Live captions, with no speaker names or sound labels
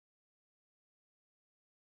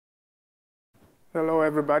Hello,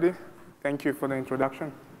 everybody. Thank you for the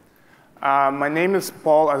introduction. My name is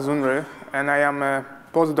Paul Azunre, and I am a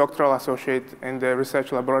postdoctoral associate in the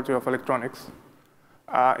Research Laboratory of Electronics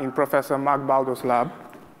in Professor Mark Baldo's lab.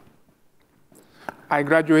 I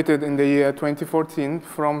graduated in the year 2014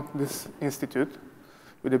 from this institute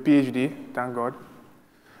with a PhD, thank God.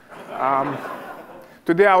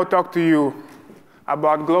 Today, I will talk to you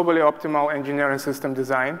about globally optimal engineering system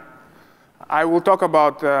design. I will talk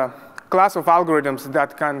about class of algorithms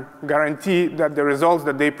that can guarantee that the results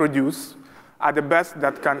that they produce are the best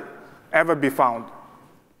that can ever be found,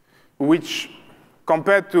 which,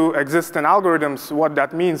 compared to existing algorithms, what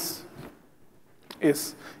that means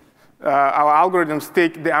is our algorithms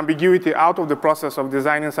take the ambiguity out of the process of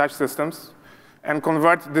designing such systems and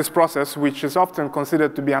convert this process, which is often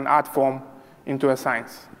considered to be an art form, into a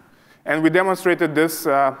science. And we demonstrated this,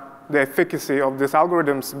 the efficacy of these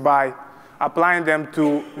algorithms by applying them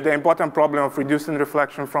to the important problem of reducing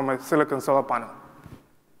reflection from a silicon solar panel.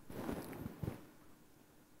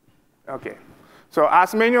 Okay, so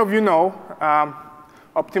as many of you know,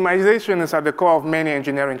 optimization is at the core of many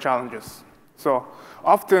engineering challenges. So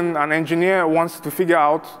often an engineer wants to figure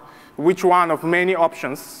out which one of many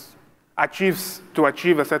options to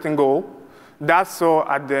achieve a certain goal, does so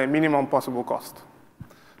at the minimum possible cost.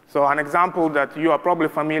 So an example that you are probably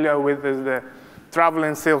familiar with is the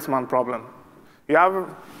traveling salesman problem. You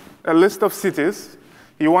have a list of cities.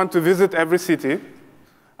 You want to visit every city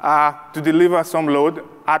to deliver some load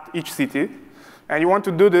at each city. And you want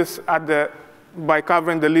to do this by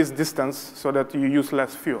covering the least distance so that you use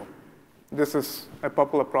less fuel. This is a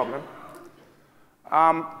popular problem.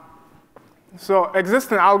 So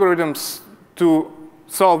existing algorithms to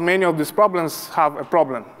solve many of these problems have a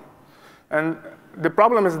problem. And the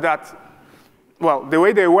problem is that, well, the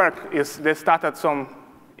way they work is they start at some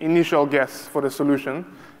initial guess for the solution,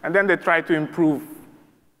 and then they try to improve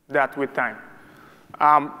that with time.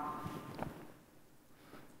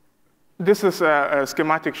 This is a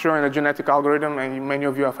schematic showing a genetic algorithm, and many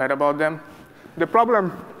of you have heard about them. The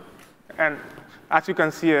problem, and as you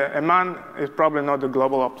can see, a man is probably not the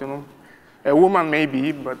global optimum. A woman may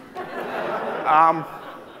be, but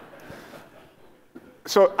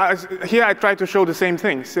so here I try to show the same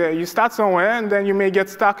thing. So you start somewhere, and then you may get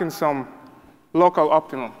stuck in some local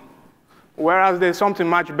optimum, whereas there's something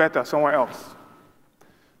much better somewhere else.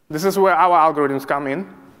 This is where our algorithms come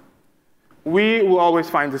in. We will always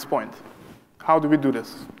find this point. How do we do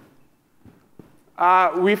this?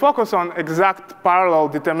 We focus on exact parallel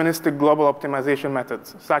deterministic global optimization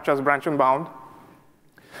methods, such as branch and bound.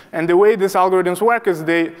 And the way these algorithms work is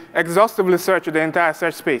they exhaustively search the entire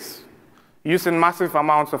search space using massive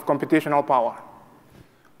amounts of computational power.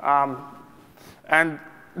 And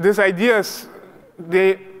these ideas,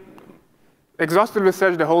 they exhaustively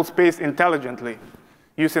search the whole space intelligently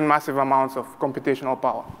using massive amounts of computational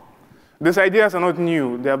power. These ideas are not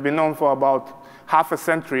new. They have been known for about half a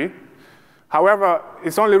century. However,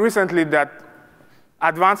 it's only recently that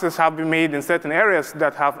advances have been made in certain areas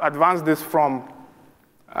that have advanced this from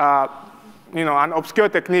an obscure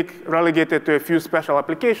technique relegated to a few special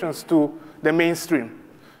applications to the mainstream.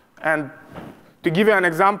 And to give you an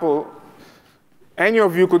example, any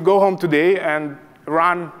of you could go home today and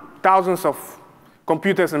run thousands of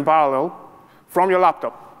computers in parallel from your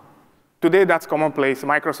laptop. Today, that's commonplace.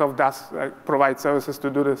 Microsoft does provide services to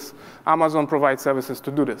do this. Amazon provides services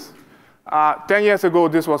to do this. 10 years ago,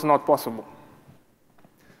 this was not possible.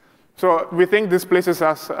 So we think this places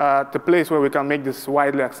us at the place where we can make this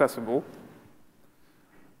widely accessible.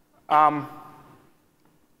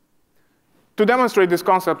 To demonstrate this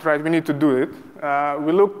concept, right, we need to do it.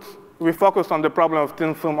 We focused on the problem of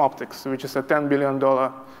thin film optics, which is a $10 billion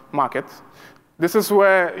market. This is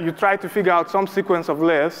where you try to figure out some sequence of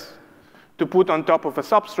layers to put on top of a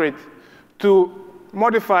substrate to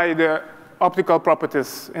modify the optical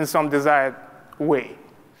properties in some desired way.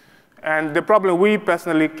 And the problem we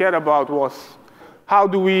personally cared about was how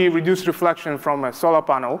do we reduce reflection from a solar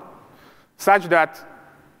panel such that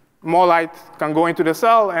more light can go into the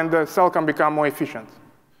cell and the cell can become more efficient.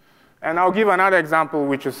 And I'll give another example,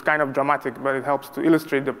 which is kind of dramatic, but it helps to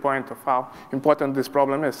illustrate the point of how important this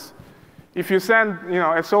problem is. If you send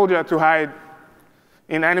a soldier to hide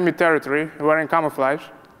in enemy territory wearing camouflage,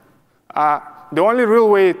 the only real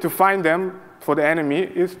way to find them for the enemy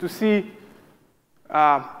is to see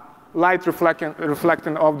light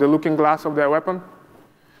reflecting off the looking glass of their weapon.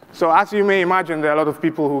 So as you may imagine, there are a lot of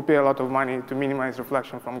people who pay a lot of money to minimize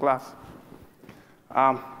reflection from glass.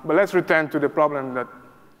 But let's return to the problem that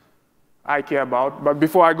I care about. But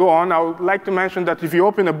before I go on, I would like to mention that if you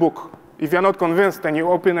open a book, if you're not convinced and you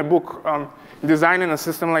open a book on designing a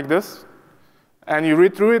system like this, and you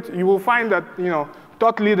read through it, you will find that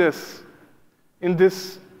thought leaders in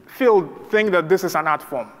this field think that this is an art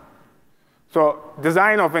form. So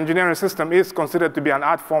design of engineering system is considered to be an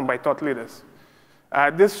art form by thought leaders.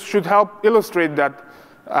 This should help illustrate that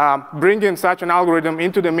bringing such an algorithm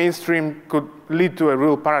into the mainstream could lead to a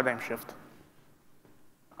real paradigm shift.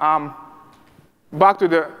 Back to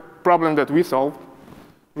the problem that we solved,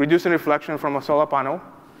 reducing reflection from a solar panel.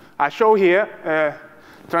 I show here a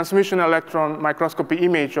transmission electron microscopy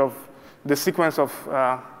image of the sequence of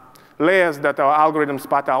layers that our algorithm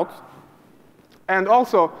spat out. And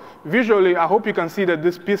also, visually, I hope you can see that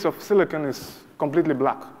this piece of silicon is completely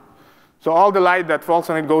black. So all the light that falls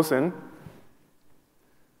on it goes in.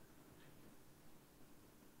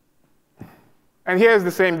 And here's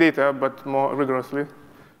the same data, but more rigorously.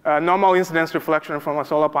 Normal incidence reflection from a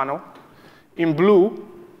solar panel. In blue,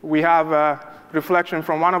 we have a reflection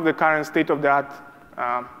from one of the current state-of-the-art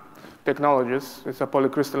technologies. It's a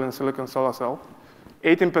polycrystalline silicon solar cell.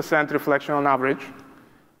 18% reflection on average.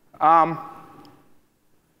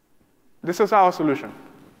 This is our solution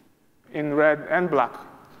in red and black,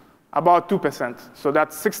 about 2%. So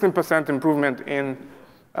that's 16% improvement in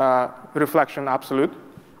reflection absolute.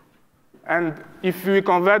 And if we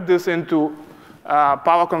convert this into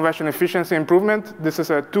power conversion efficiency improvement, this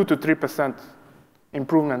is a 2 to 3%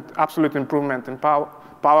 improvement, absolute improvement in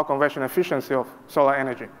power conversion efficiency of solar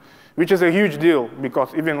energy, which is a huge deal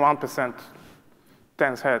because even 1%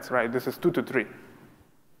 10 heads, right? This is 2 to 3.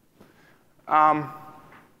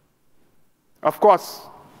 Of course,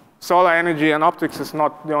 solar energy and optics is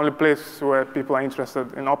not the only place where people are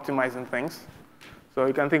interested in optimizing things. So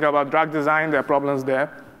you can think about drug design, there are problems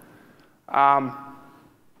there.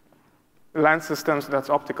 Lens systems, that's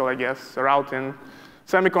optical, I guess, routing,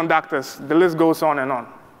 semiconductors, the list goes on and on.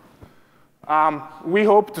 We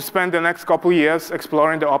hope to spend the next couple years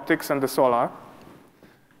exploring the optics and the solar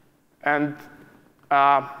and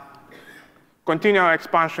continue our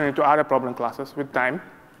expansion into other problem classes with time.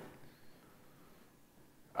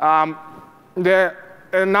 There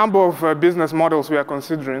are a number of business models we are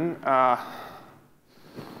considering,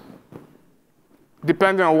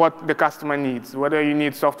 depending on what the customer needs, whether you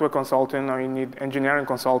need software consulting or you need engineering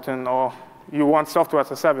consulting or you want software as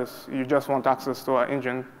a service, you just want access to our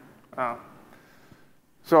engine.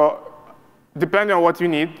 So depending on what you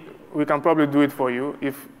need, we can probably do it for you.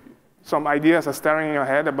 If some ideas are stirring in your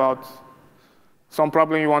head about some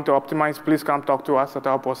problem you want to optimize, please come talk to us at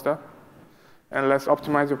our poster, and let's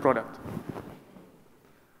optimize your product.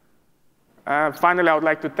 Finally, I would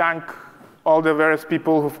like to thank all the various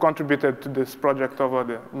people who've contributed to this project over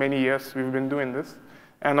the many years we've been doing this.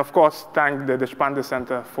 And of course, thank the Deshpande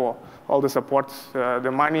Center for all the support,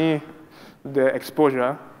 the money, the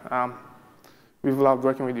exposure. We've loved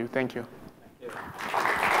working with you. Thank you.